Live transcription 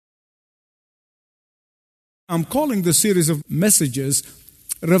I'm calling this series of messages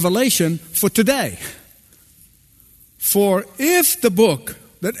Revelation for Today. For if the book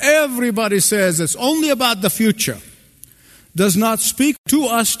that everybody says is only about the future does not speak to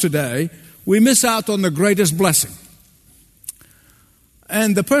us today, we miss out on the greatest blessing.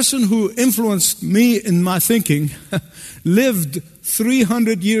 And the person who influenced me in my thinking lived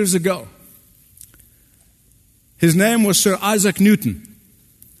 300 years ago. His name was Sir Isaac Newton.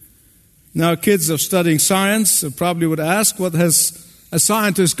 Now, kids of studying science probably would ask, what has a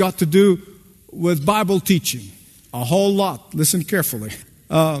scientist got to do with Bible teaching? A whole lot. Listen carefully.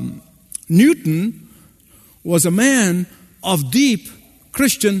 Newton was a man of deep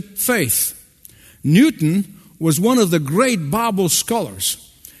Christian faith. Newton was one of the great Bible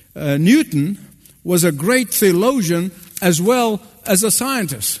scholars. Newton was a great theologian as well as a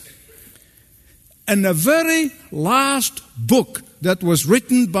scientist. And the very last book that was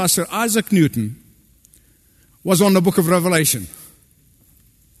written by Sir Isaac Newton was on the book of Revelation.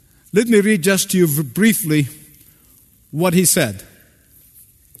 Let me read just to you briefly what he said.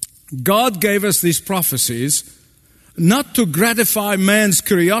 God gave us these prophecies not to gratify man's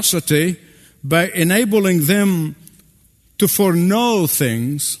curiosity by enabling them to foreknow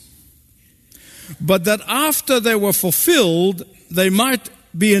things, but that after they were fulfilled, they might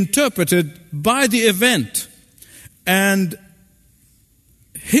be interpreted by the event, and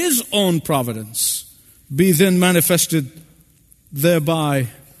His own providence be then manifested thereby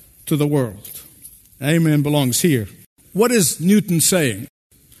to the world. Amen belongs here. What is Newton saying?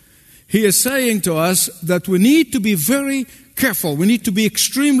 He is saying to us that we need to be very careful. We need to be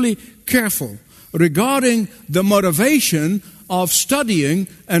extremely careful regarding the motivation of studying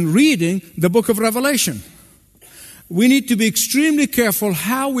and reading the book of Revelation. We need to be extremely careful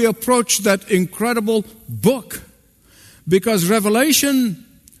how we approach that incredible book, because Revelation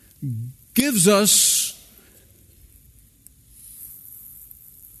gives us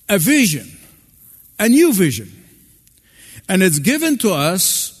a vision, a new vision. And it's given to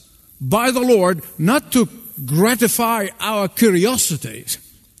us by the Lord not to gratify our curiosities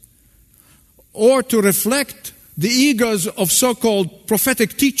or to reflect the egos of so-called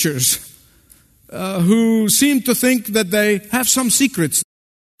prophetic teachers who seem to think that they have some secrets.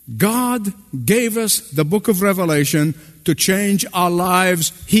 God gave us the book of Revelation to change our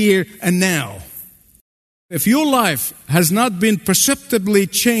lives here and now. If your life has not been perceptibly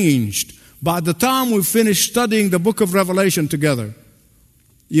changed by the time we finish studying the book of Revelation together,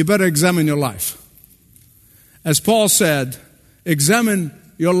 you better examine your life. As Paul said, examine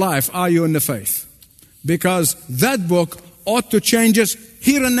your life. Are you in the faith? Because that book ought to change us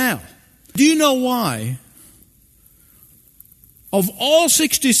here and now. Do you know why? Of all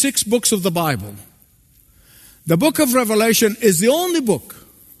 66 books of the Bible, the book of Revelation is the only book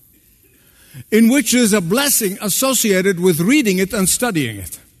in which there is a blessing associated with reading it and studying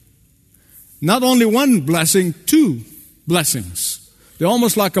it. Not only one blessing, two blessings. They're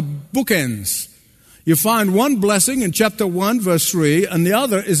almost like a bookends. You find one blessing in chapter 1, verse 3, and the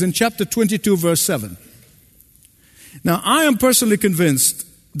other is in chapter 22, verse 7. Now, I am personally convinced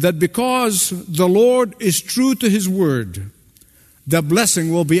that because the Lord is true to His word, the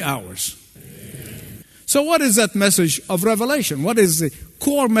blessing will be ours. Amen. So what is that message of Revelation? What is the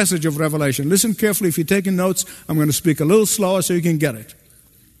core message of Revelation? Listen carefully. If you're taking notes, I'm going to speak a little slower so you can get it.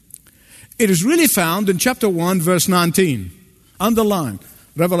 It is really found in chapter 1, verse 19. Underline,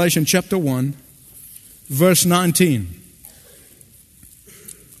 Revelation chapter 1, verse 19.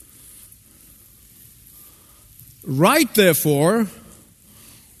 Write, therefore,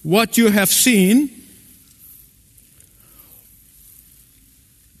 what you have seen,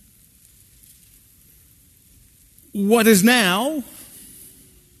 what is now,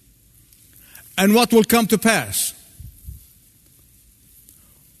 and what will come to pass.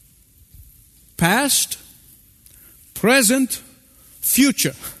 Past, present,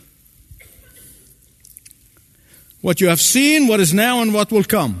 future. What you have seen, what is now, and what will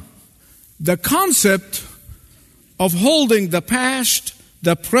come. The concept of holding the past,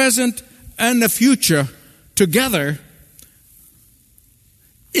 the present, and the future together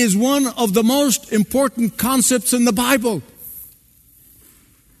is one of the most important concepts in the Bible.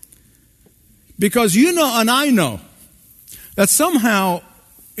 Because you know and I know that somehow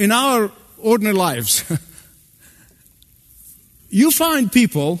in our ordinary lives, you find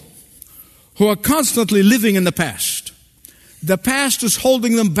people who are constantly living in the past. The past is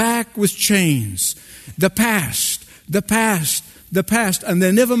holding them back with chains. The past, the past, the past, and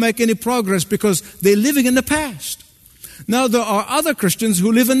they never make any progress because they're living in the past. Now, there are other Christians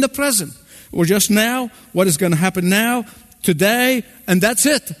who live in the present, or just now, what is going to happen now, today, and that's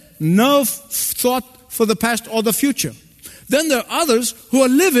it. No thought for the past or the future. Then there are others who are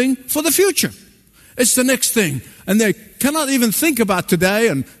living for the future. It's the next thing. And they cannot even think about today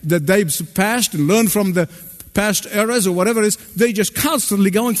and the days past and learn from the past eras or whatever it is. They're just constantly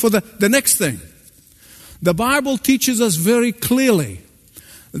going for the next thing. The Bible teaches us very clearly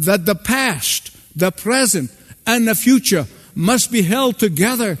that the past, the present, and the future must be held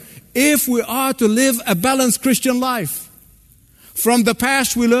together if we are to live a balanced Christian life. From the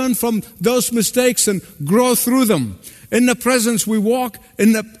past, we learn from those mistakes and grow through them. In the present, we walk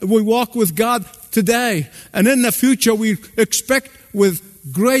with God today. And in the future, we expect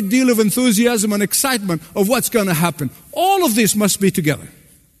with great deal of enthusiasm and excitement of what's going to happen. All of this must be together.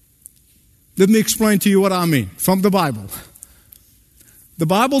 Let me explain to you what I mean from the Bible. The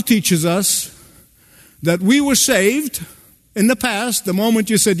Bible teaches us that we were saved in the past. The moment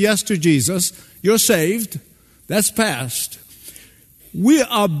you said yes to Jesus, you're saved. That's past. We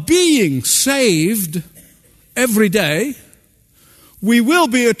are being saved every day. We will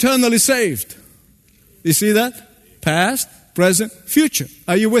be eternally saved. You see that? Past, present, future.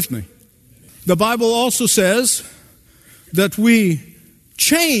 Are you with me? The Bible also says that we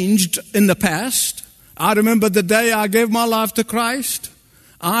changed in the past. I remember the day I gave my life to Christ.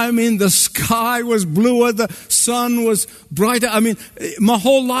 I mean, the sky was bluer, the sun was brighter. I mean, my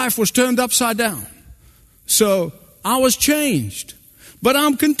whole life was turned upside down. So I was changed. But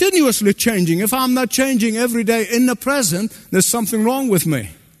I'm continuously changing. If I'm not changing every day in the present, there's something wrong with me.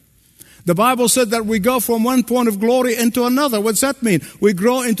 The Bible said that we go from one point of glory into another. What's that mean? We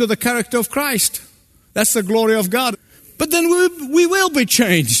grow into the character of Christ. That's the glory of God. But then we will be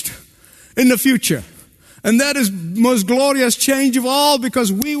changed in the future. And that is the most glorious change of all,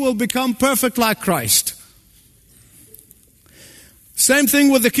 because we will become perfect like Christ. Same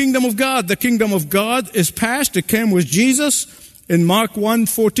thing with the kingdom of God. The kingdom of God is past. It came with Jesus. In Mark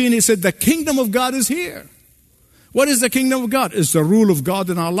 1:14, he said, the kingdom of God is here. What is the kingdom of God? It's the rule of God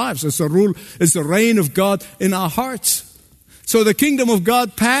in our lives. It's the reign of God in our hearts. So the kingdom of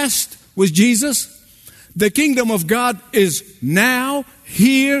God past was Jesus. The kingdom of God is now,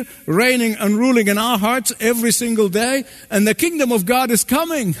 here, reigning and ruling in our hearts every single day. And the kingdom of God is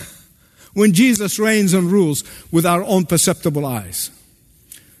coming when Jesus reigns and rules with our own perceptible eyes.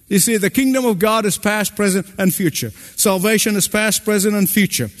 You see, the kingdom of God is past, present, and future. Salvation is past, present, and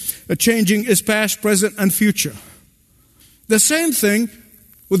future. The changing is past, present, and future. The same thing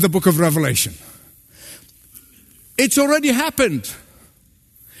with the book of Revelation. It's already happened.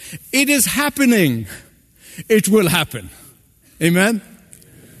 It is happening. It will happen. Amen?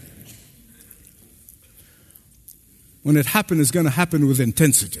 When it happens, it's going to happen with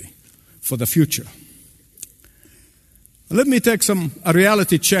intensity for the future. Let me take a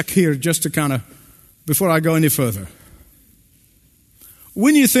reality check here just to before I go any further.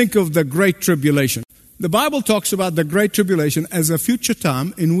 When you think of the Great Tribulation, the Bible talks about the Great Tribulation as a future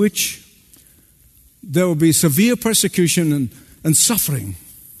time in which there will be severe persecution and suffering.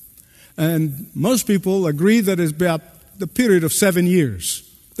 And most people agree that it's about the period of 7 years.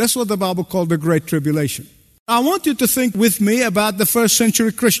 That's what the Bible called the Great Tribulation. I want you to think with me about the first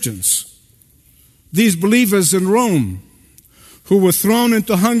century Christians. These believers in Rome who were thrown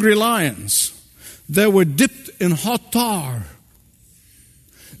into hungry lions. They were dipped in hot tar.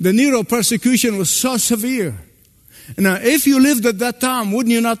 The Nero persecution was so severe. Now, if you lived at that time,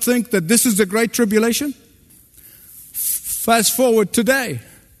 wouldn't you not think that this is the Great Tribulation? Fast forward today.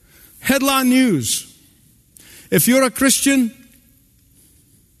 Headline news. If you're a Christian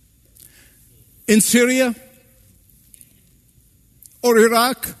in Syria or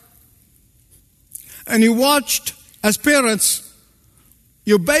Iraq, and you watched as parents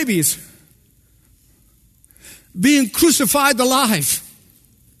your babies being crucified alive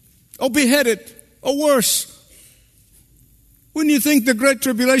or beheaded or worse, wouldn't you think the Great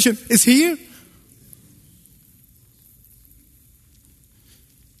Tribulation is here?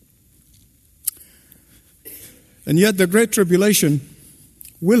 And yet the Great Tribulation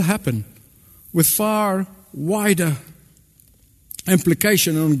will happen with far wider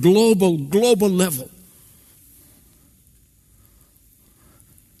implication on global level.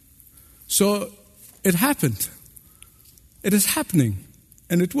 So it happened. It is happening,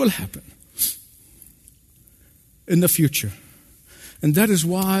 and it will happen in the future. And that is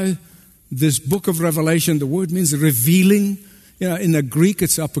why this book of Revelation, the word means revealing. You know, in the Greek,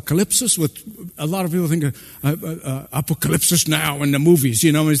 it's apocalypsis. With a lot of people think apocalypsis now in the movies.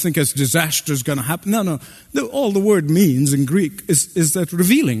 You know, they think it's disaster is going to happen. No. All the word means in Greek is that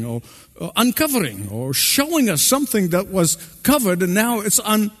revealing or uncovering or showing us something that was covered and now it's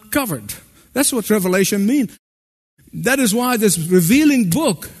uncovered. That's what Revelation means. That is why this revealing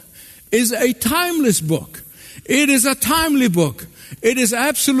book is a timeless book. It is a timely book. It is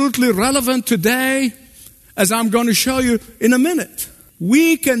absolutely relevant today, as I'm going to show you in a minute.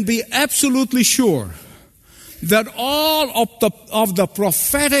 We can be absolutely sure that all of the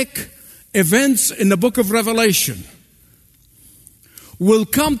prophetic events in the book of Revelation will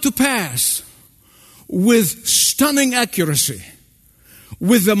come to pass with stunning accuracy,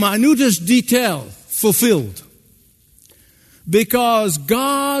 with the minutest detail fulfilled. Because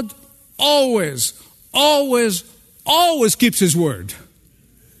God always keeps His word.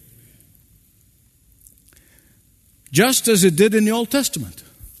 Just as it did in the Old Testament.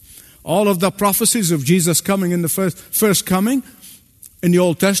 All of the prophecies of Jesus coming in the first coming in the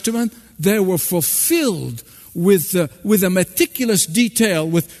Old Testament, they were fulfilled with a meticulous detail,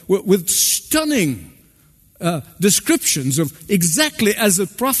 with stunning descriptions of exactly as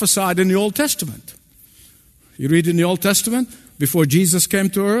it prophesied in the Old Testament. You read in the Old Testament, before Jesus came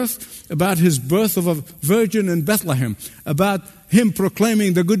to earth, about His birth of a virgin in Bethlehem, about Him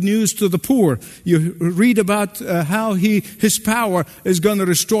proclaiming the good news to the poor. You read about how His power is going to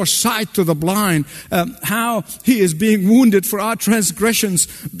restore sight to the blind, how He is being wounded for our transgressions,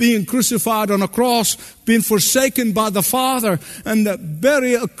 being crucified on a cross, being forsaken by the Father, and the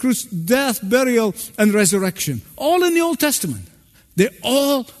burial, death, burial, and resurrection. All in the Old Testament. They're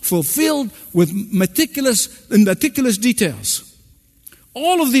all fulfilled with meticulous details.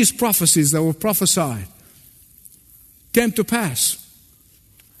 All of these prophecies that were prophesied came to pass.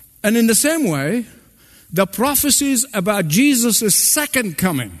 And in the same way, the prophecies about Jesus' second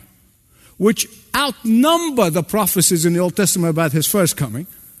coming, which outnumber the prophecies in the Old Testament about His first coming,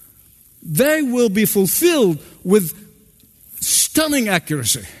 they will be fulfilled with stunning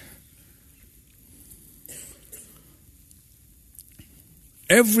accuracy.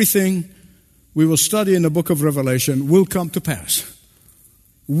 Everything we will study in the book of Revelation will come to pass.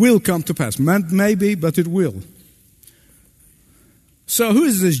 Will come to pass. Maybe, but it will. So who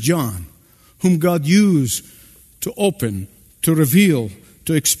is this John whom God used to open, to reveal,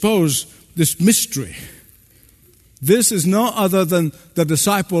 to expose this mystery? This is no other than the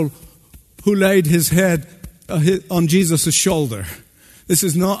disciple who laid his head on Jesus' shoulder. This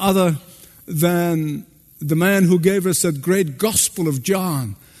is no other than the man who gave us that great Gospel of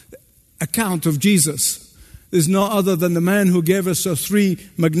John account of Jesus. Is no other than the man who gave us the 3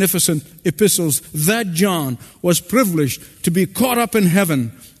 magnificent epistles. That John was privileged to be caught up in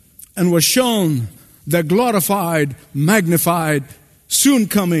heaven and was shown the glorified, magnified, soon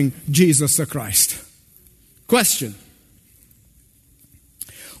coming Jesus the Christ. Question: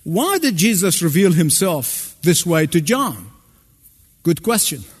 why did Jesus reveal Himself this way to John? Good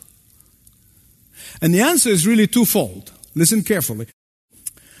question. And the answer is really twofold. Listen carefully.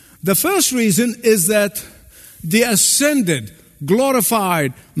 The first reason is that the ascended,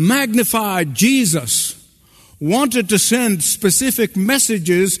 glorified, magnified Jesus wanted to send specific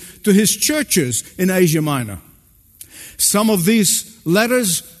messages to His churches in Asia Minor. Some of these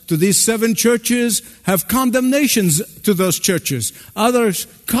letters to these 7 churches have condemnations to those churches. Others,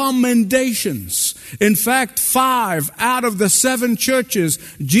 commendations. In fact, 5 out of the 7 churches,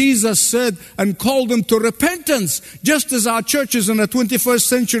 Jesus said and called them to repentance, just as our churches in the 21st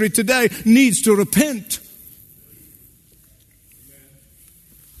century today needs to repent.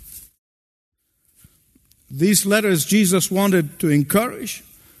 These letters Jesus wanted to encourage,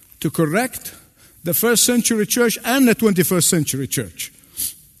 to correct the first century church and the 21st century church.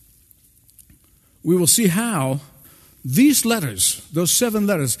 We will see how these letters, those 7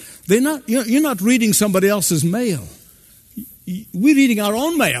 letters, you're not reading somebody else's mail. We're reading our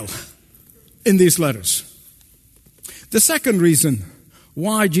own mail in these letters. The second reason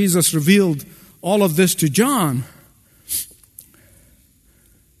why Jesus revealed all of this to John,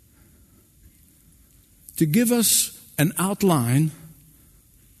 to give us an outline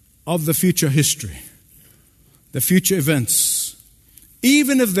of the future history, the future events.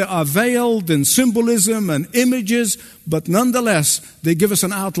 Even if they are veiled in symbolism and images, but nonetheless, they give us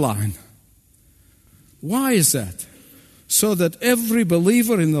an outline. Why is that? So that every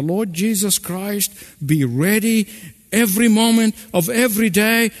believer in the Lord Jesus Christ be ready every moment of every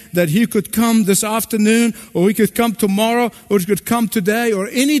day, that He could come this afternoon, or He could come tomorrow, or He could come today, or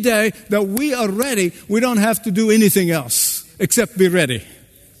any day, that we are ready. We don't have to do anything else except be ready.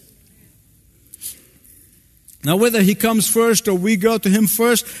 Now, whether He comes first or we go to Him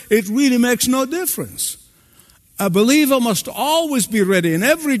first, it really makes no difference. A believer must always be ready, and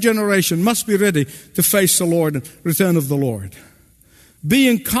every generation must be ready to face the Lord and return of the Lord.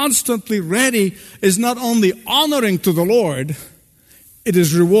 Being constantly ready is not only honoring to the Lord, it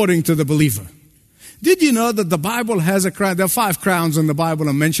is rewarding to the believer. Did you know that the Bible has a crown? There are 5 crowns in the Bible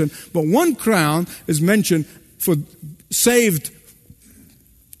are mentioned, but one crown is mentioned for saved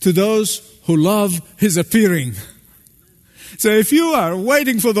to those who love His appearing. So if you are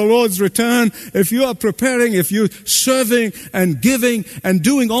waiting for the Lord's return, if you are preparing, if you're serving and giving and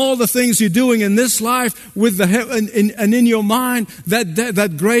doing all the things you're doing in this life with and in your mind,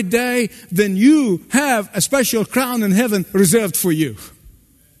 that great day, then you have a special crown in heaven reserved for you.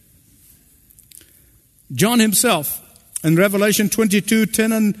 John himself, in Revelation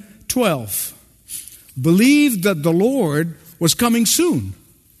 22:10 and 12, believed that the Lord was coming soon.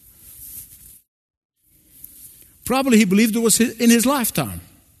 Probably he believed it was in his lifetime.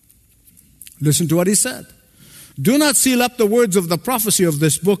 Listen to what he said. Do not seal up the words of the prophecy of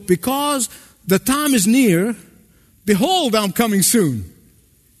this book, because the time is near. Behold, I'm coming soon.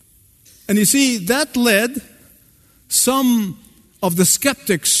 And you see, that led some of the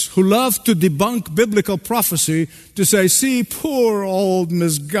skeptics who love to debunk biblical prophecy to say, see, poor old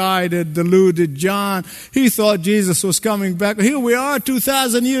misguided, deluded John. He thought Jesus was coming back. Here we are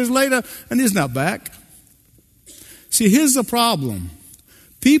 2,000 years later, and He's not back. See, here's the problem.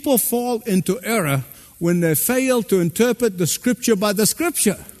 People fall into error when they fail to interpret the Scripture by the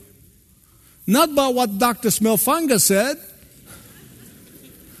Scripture. Not by what Dr. Smelfunga said,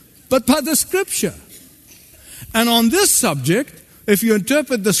 but by the Scripture. And on this subject, if you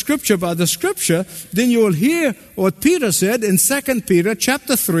interpret the Scripture by the Scripture, then you will hear what Peter said in 2 Peter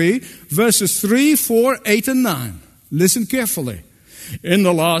chapter 3, verses 3, 4, 8, and 9. Listen carefully. In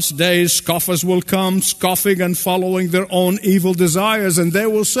the last days, scoffers will come, scoffing and following their own evil desires, and they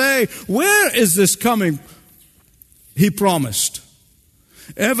will say, where is this coming He promised?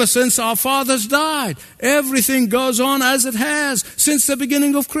 Ever since our fathers died, everything goes on as it has since the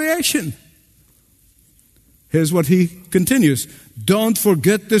beginning of creation. Here's what he continues. Don't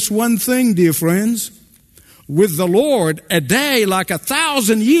forget this one thing, dear friends. With the Lord, a day like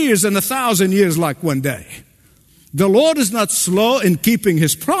 1,000 years, and 1,000 years like one day. The Lord is not slow in keeping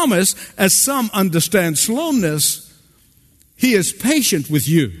His promise, as some understand slowness. He is patient with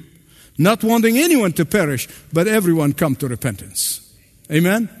you, not wanting anyone to perish, but everyone come to repentance.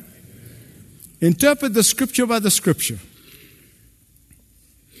 Amen? Interpret the Scripture by the Scripture.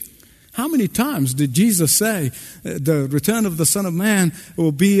 How many times did Jesus say the return of the Son of Man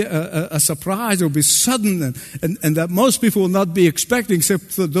will be a surprise, it will be sudden, and that most people will not be expecting,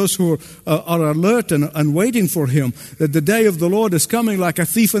 except for those who are alert and waiting for Him, that the day of the Lord is coming like a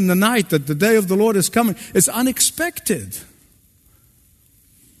thief in the night, that the day of the Lord is coming. It's unexpected.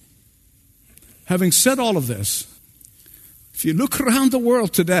 Having said all of this, if you look around the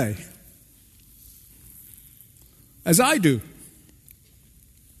world today, as I do,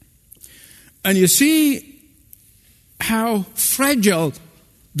 and you see how fragile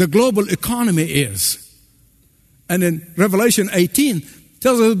the global economy is. And in Revelation 18,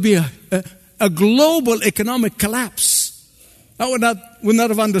 tells us it would be a global economic collapse. I would not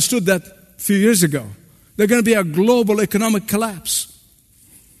have understood that a few years ago. There's going to be a global economic collapse.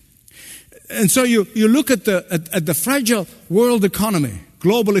 And so you look at the fragile world economy,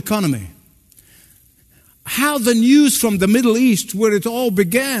 global economy, how the news from the Middle East, where it all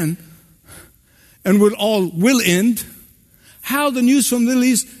began, and will end, how the news from the Middle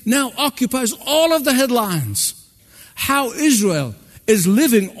East now occupies all of the headlines. How Israel is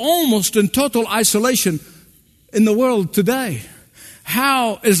living almost in total isolation in the world today.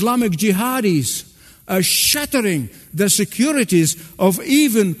 How Islamic jihadis are shattering the securities of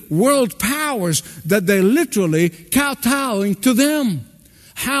even world powers that they're literally kowtowing to them.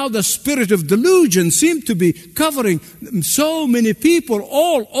 How the spirit of delusion seems to be covering so many people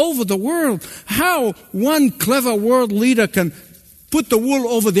all over the world. How one clever world leader can put the wool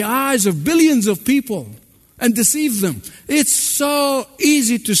over the eyes of billions of people and deceive them. It's so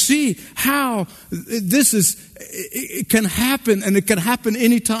easy to see how it can happen, and it can happen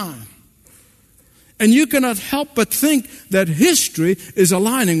anytime. And you cannot help but think that history is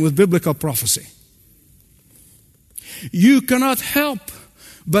aligning with biblical prophecy. You cannot help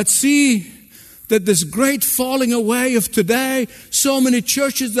but see that this great falling away of today, so many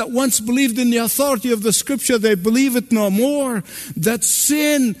churches that once believed in the authority of the Scripture, they believe it no more. That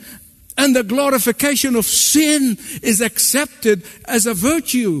sin and the glorification of sin is accepted as a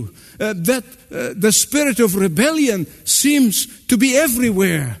virtue. That the spirit of rebellion seems to be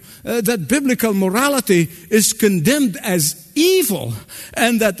everywhere. That biblical morality is condemned as evil,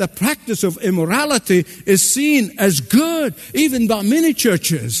 and that the practice of immorality is seen as good, even by many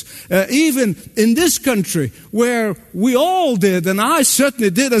churches, even in this country, where we all did, and I certainly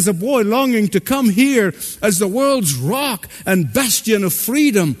did as a boy, longing to come here as the world's rock and bastion of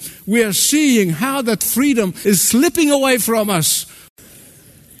freedom. We are seeing how that freedom is slipping away from us.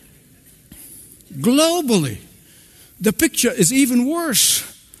 Globally, the picture is even worse.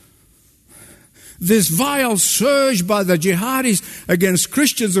 This vile surge by the jihadis against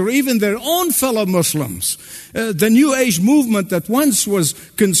Christians or even their own fellow Muslims. The New Age movement that once was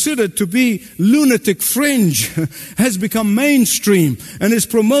considered to be lunatic fringe has become mainstream and is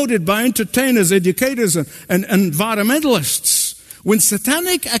promoted by entertainers, educators, and environmentalists. When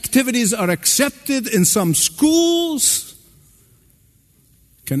satanic activities are accepted in some schools,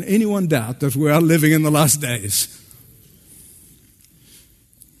 can anyone doubt that we are living in the last days?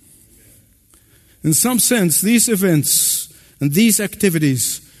 In some sense, these events and these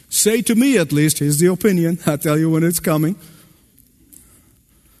activities say to me, at least, here's the opinion, I'll tell you when it's coming,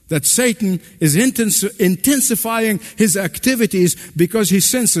 that Satan is intensifying his activities because he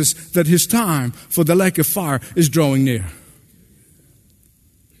senses that his time for the lake of fire is drawing near.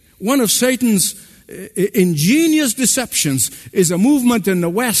 One of Satan's ingenious deceptions is a movement in the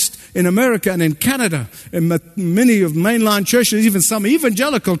West, in America and in Canada, in many of mainline churches, even some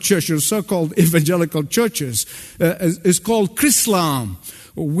evangelical churches, so-called evangelical churches, is called Chrislam,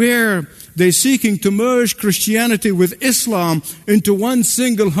 where they're seeking to merge Christianity with Islam into one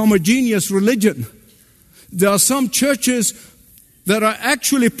single homogeneous religion. There are some churches that are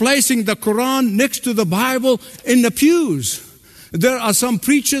actually placing the Quran next to the Bible in the pews. There are some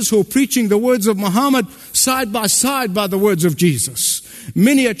preachers who are preaching the words of Muhammad side by the words of Jesus.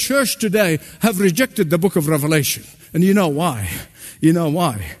 Many a church today have rejected the book of Revelation. And you know why? You know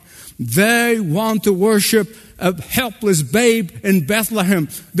why? They want to worship a helpless babe in Bethlehem.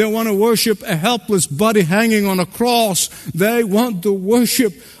 They want to worship a helpless body hanging on a cross. They want to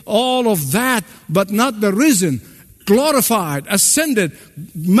worship all of that, but not the risen, glorified, ascended,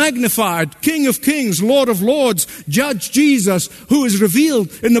 magnified, King of Kings, Lord of Lords, Judge Jesus, who is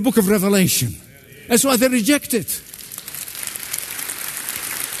revealed in the book of Revelation. That's why they reject it.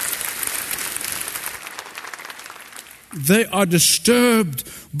 They are disturbed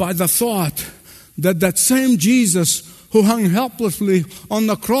by the thought that that same Jesus who hung helplessly on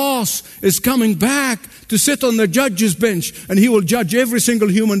the cross is coming back to sit on the judge's bench, and he will judge every single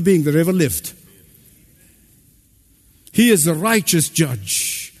human being that ever lived. He is the righteous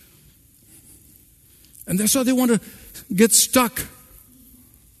judge. And that's why they want to get stuck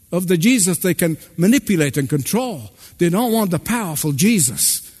of the Jesus they can manipulate and control. They don't want the powerful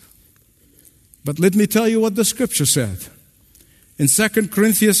Jesus. But let me tell you what the scripture said. In 2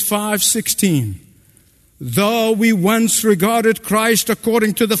 Corinthians 5:16, though we once regarded Christ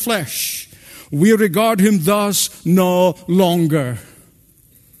according to the flesh, we regard him thus no longer.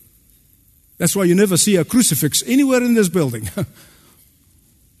 That's why you never see a crucifix anywhere in this building.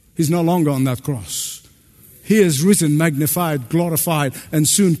 He's no longer on that cross. He is risen, magnified, glorified, and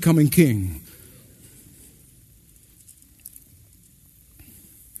soon coming King.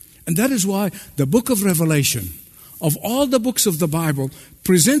 And that is why the book of Revelation, of all the books of the Bible,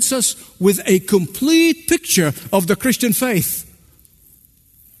 presents us with a complete picture of the Christian faith.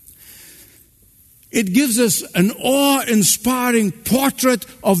 It gives us an awe-inspiring portrait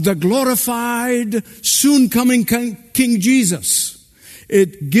of the glorified, soon-coming King Jesus.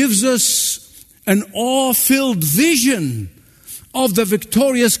 It gives us an awe-filled vision of the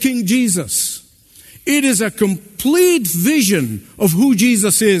victorious King Jesus. It is a complete vision of who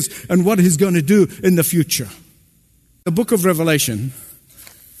Jesus is and what he's going to do in the future. The book of Revelation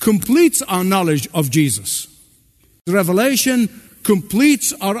completes our knowledge of Jesus. The Revelation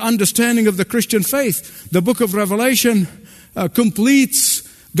completes our understanding of the Christian faith. The book of Revelation completes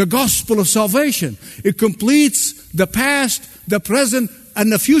the gospel of salvation. It completes the past, the present,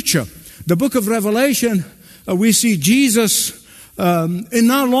 and the future. The book of Revelation, we see Jesus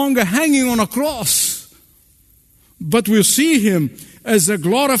no longer hanging on a cross, but we'll see him as a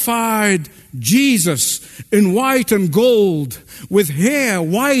glorified Jesus in white and gold, with hair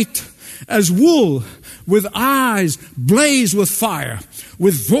white as wool, with eyes blaze with fire,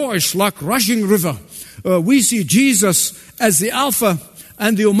 with voice like rushing river. We see Jesus as the Alpha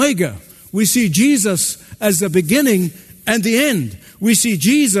and the Omega. We see Jesus as the beginning and the end. We see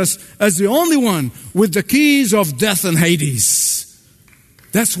Jesus as the only one with the keys of death and Hades.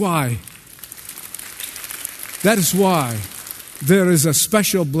 That is why there is a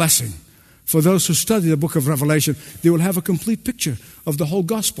special blessing for those who study the book of Revelation. They will have a complete picture of the whole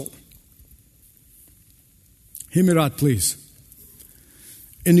gospel. Hear me right, please.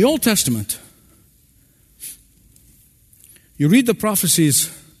 In the Old Testament, you read the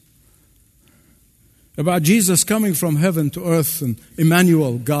prophecies about Jesus coming from heaven to earth and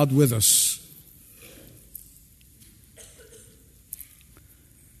Emmanuel, God with us.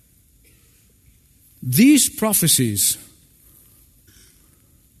 These prophecies,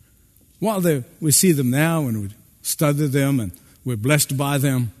 while we see them now and we study them and we're blessed by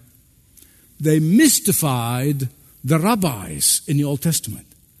them, they mystified the rabbis in the Old Testament.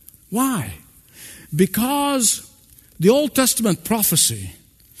 Why? Because the Old Testament prophecy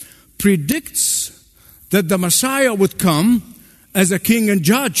predicts that the Messiah would come as a king and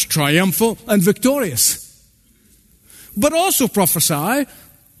judge, triumphal and victorious. But also prophesy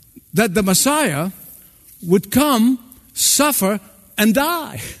that the Messiah would come, suffer, and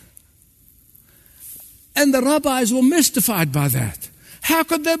die. And the rabbis were mystified by that. How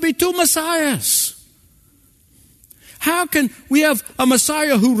could there be two Messiahs? How can we have a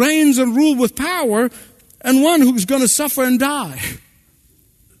Messiah who reigns and rules with power and one who's going to suffer and die?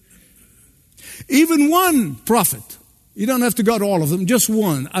 Even one prophet, you don't have to go to all of them, just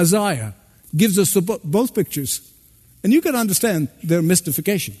one, Isaiah, gives us both pictures. And you can understand their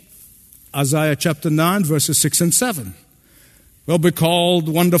mystification. Isaiah chapter 9, verses 6 and 7. Will be called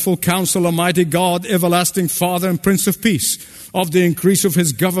Wonderful Counselor, Mighty God, Everlasting Father, and Prince of Peace. Of the increase of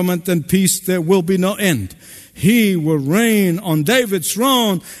his government and peace there will be no end. He will reign on David's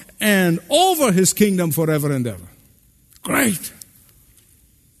throne and over his kingdom forever and ever. Great.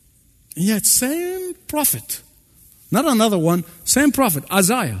 And yet same prophet, not another one, same prophet,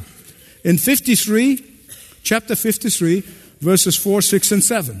 Isaiah, in chapter 53, verses 4, 6, and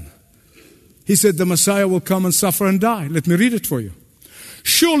 7. He said the Messiah will come and suffer and die. Let me read it for you.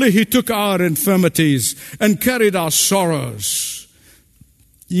 Surely he took our infirmities and carried our sorrows.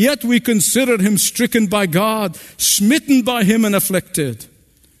 Yet we considered him stricken by God, smitten by him and afflicted.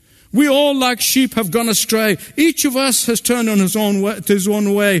 We all like sheep have gone astray. Each of us has turned on to his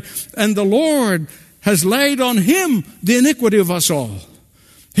own way, and the Lord has laid on him the iniquity of us all.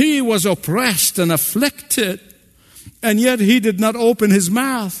 He was oppressed and afflicted, and yet he did not open his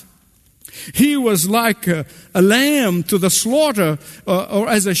mouth. He was like a lamb to the slaughter, or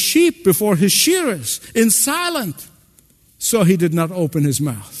as a sheep before his shearers, in silence. So he did not open his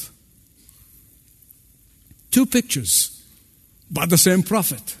mouth. Two pictures by the same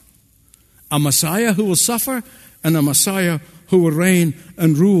prophet. A Messiah who will suffer and a Messiah who will reign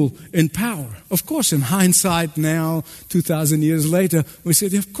and rule in power. Of course, in hindsight now, 2,000 years later, we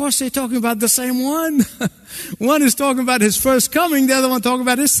say, of course they're talking about the same one. One is talking about his first coming, the other one talking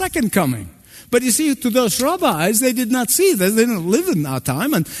about his second coming. But you see, to those rabbis, they did not see that. They didn't live in our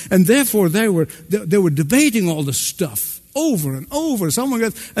time, and therefore they were debating all this stuff over and over.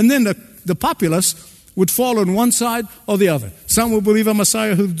 And then the populace would fall on one side or the other. Some will believe a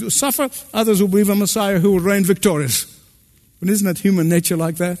Messiah who will suffer, others will believe a Messiah who will reign victorious. But isn't that human nature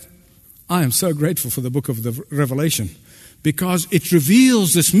like that? I am so grateful for the book of the Revelation because it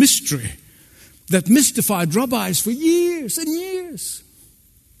reveals this mystery that mystified rabbis for years and years.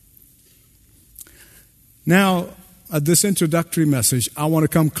 Now, at this introductory message, I want to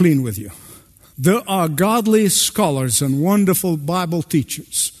come clean with you. There are godly scholars and wonderful Bible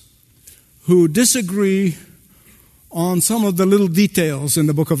teachers who disagree on some of the little details in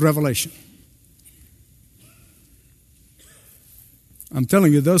the book of Revelation. I'm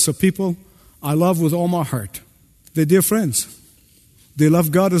telling you, those are people I love with all my heart. They're dear friends. They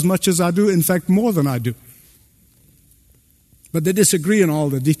love God as much as I do, in fact, more than I do. But they disagree on all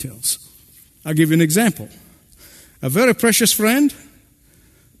the details. I'll give you an example. A very precious friend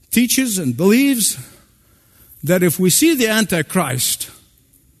teaches and believes that if we see the Antichrist,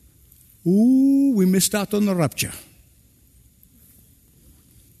 we missed out on the rapture.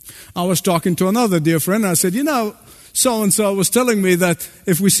 I was talking to another dear friend, and I said, so-and-so was telling me that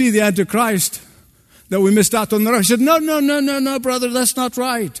if we see the Antichrist, that we missed out on the rapture. He said, no, brother, that's not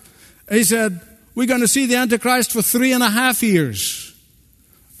right. He said, we're going to see the Antichrist for 3.5 years.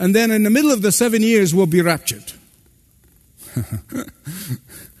 And then in the middle of the 7 years, we'll be raptured.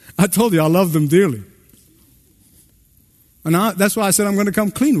 I told you I love them dearly. And that's why I said I'm going to come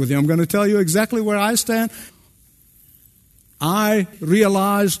clean with you. I'm going to tell you exactly where I stand. I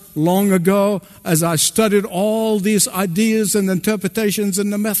realized long ago as I studied all these ideas and interpretations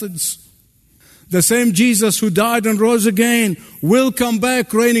and the methods, the same Jesus who died and rose again will come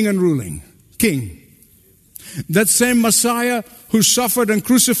back reigning and ruling, king. That same Messiah who suffered and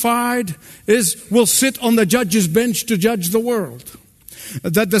crucified will sit on the judge's bench to judge the world.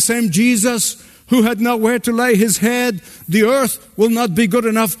 That the same Jesus who had nowhere to lay his head, the earth will not be good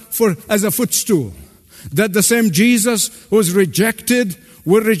enough as a footstool. that the same Jesus who was rejected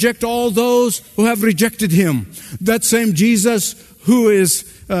will reject all those who have rejected him. That same Jesus who is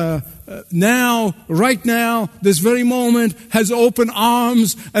now, right now, this very moment, has open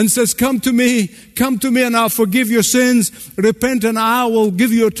arms and says, come to me and I'll forgive your sins. Repent and I will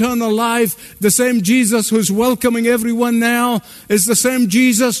give you eternal life. The same Jesus who's welcoming everyone now is the same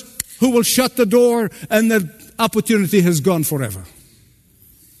Jesus who will shut the door and the opportunity has gone forever.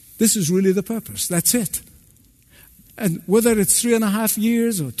 This is really the purpose. That's it. And whether it's 3.5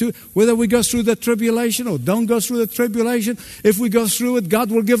 years or 2, whether we go through the tribulation or don't go through the tribulation, if we go through it,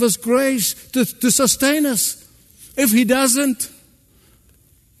 God will give us grace to sustain us. If he doesn't,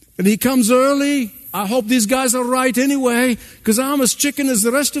 and he comes early, I hope these guys are right anyway, because I'm as chicken as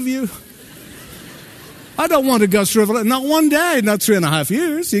the rest of you. I don't want to go through it. Not one day, not 3.5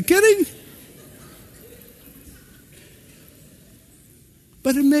 years. Are you kidding?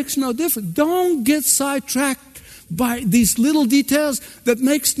 But it makes no difference. Don't get sidetracked by these little details that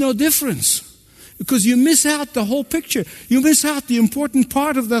makes no difference. Because you miss out the whole picture. You miss out the important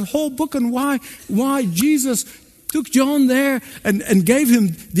part of that whole book and why Jesus took John there and gave him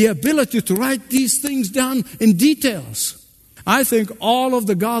the ability to write these things down in details. I think all of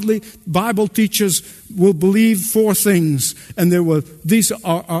the godly Bible teachers will believe 4 things, and these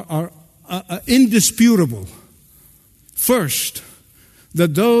are indisputable. First,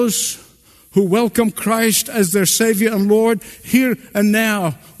 that those who welcome Christ as their Savior and Lord here and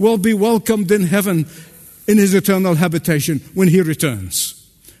now will be welcomed in heaven in his eternal habitation when he returns.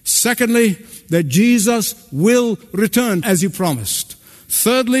 Secondly, that Jesus will return as he promised.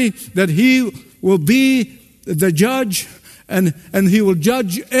 Thirdly, that he will be the judge and he will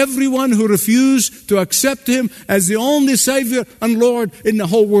judge everyone who refused to accept him as the only Savior and Lord in the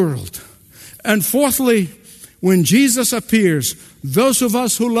whole world. And fourthly, when Jesus appears, those of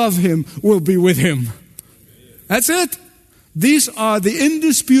us who love him will be with him. That's it. These are the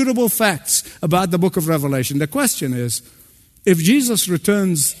indisputable facts about the book of Revelation. The question is, if Jesus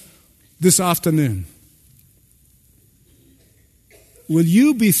returns this afternoon, will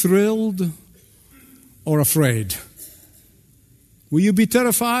you be thrilled or afraid? Will you be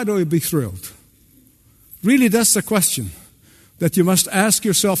terrified or will you be thrilled? Really, that's the question that you must ask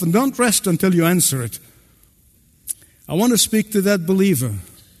yourself, and don't rest until you answer it. I want to speak to that believer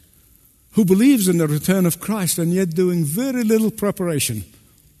who believes in the return of Christ and yet doing very little preparation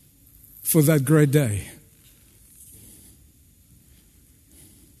for that great day.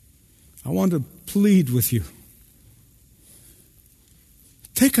 I want to plead with you.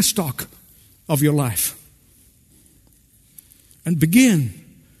 Take a stock of your life and begin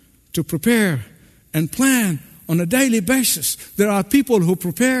to prepare and plan on a daily basis. There are people who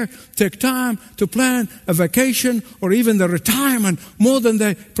take time to plan a vacation or even the retirement more than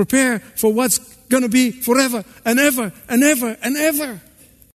they prepare for what's going to be forever and ever and ever and ever.